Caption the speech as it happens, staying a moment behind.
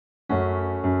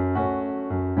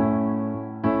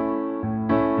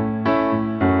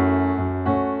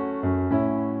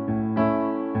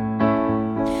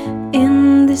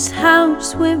this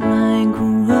house where I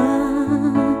grew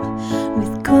up,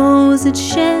 with closed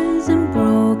sheds and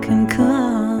broken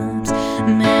cups,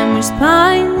 memories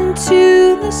piling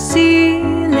to the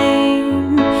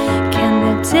ceiling. Can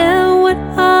they tell what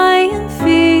I am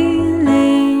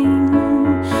feeling?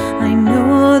 I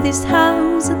know this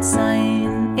house outside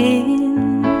and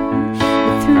in,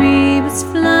 with three birds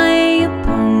fly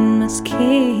upon my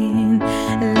skin.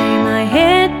 Lay my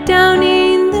head down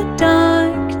in the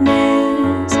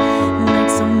darkness, like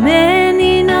so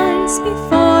many nights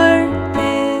before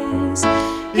this.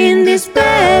 In this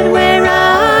bed where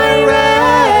I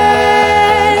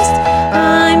rest,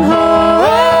 I'm homeless.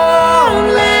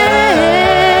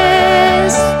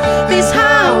 This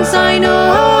house I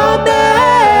know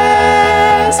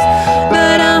best,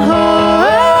 but I'm homeless.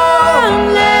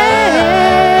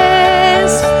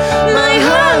 My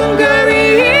hunger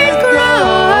it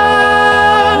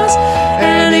grows,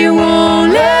 and it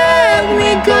won't let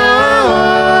me go,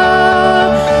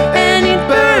 and it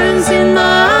burns in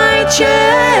my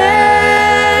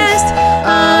chest.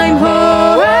 I'm homeless.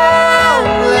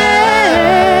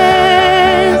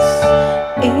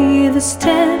 Either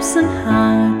steps and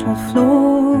hardwood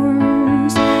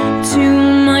floors to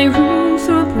my room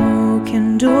through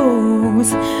broken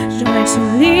doors. Try to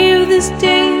leave these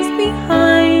days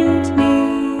behind me,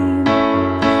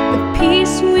 but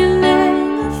peace will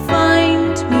never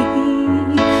find me.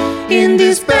 In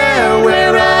this bed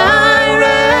where I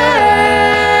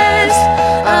rest,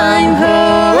 I'm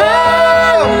homeless.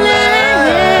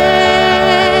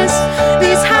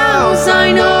 This house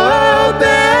I know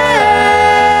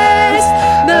best,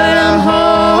 but I'm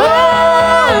homeless.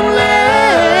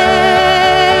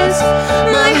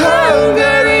 My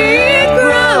hunger it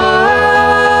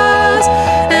grows,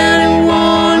 and it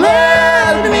won't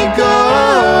let me go,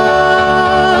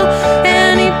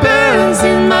 and it burns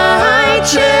in my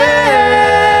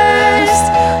chest.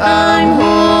 I'm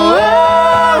homeless.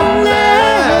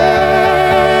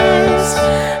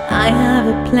 I have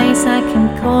a place I can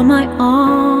call my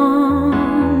own.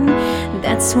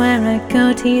 That's where I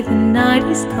go till the night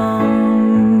is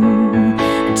gone. I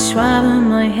travel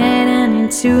my head and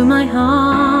into my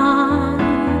heart.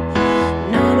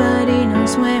 Nobody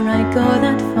knows where I go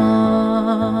that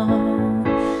far.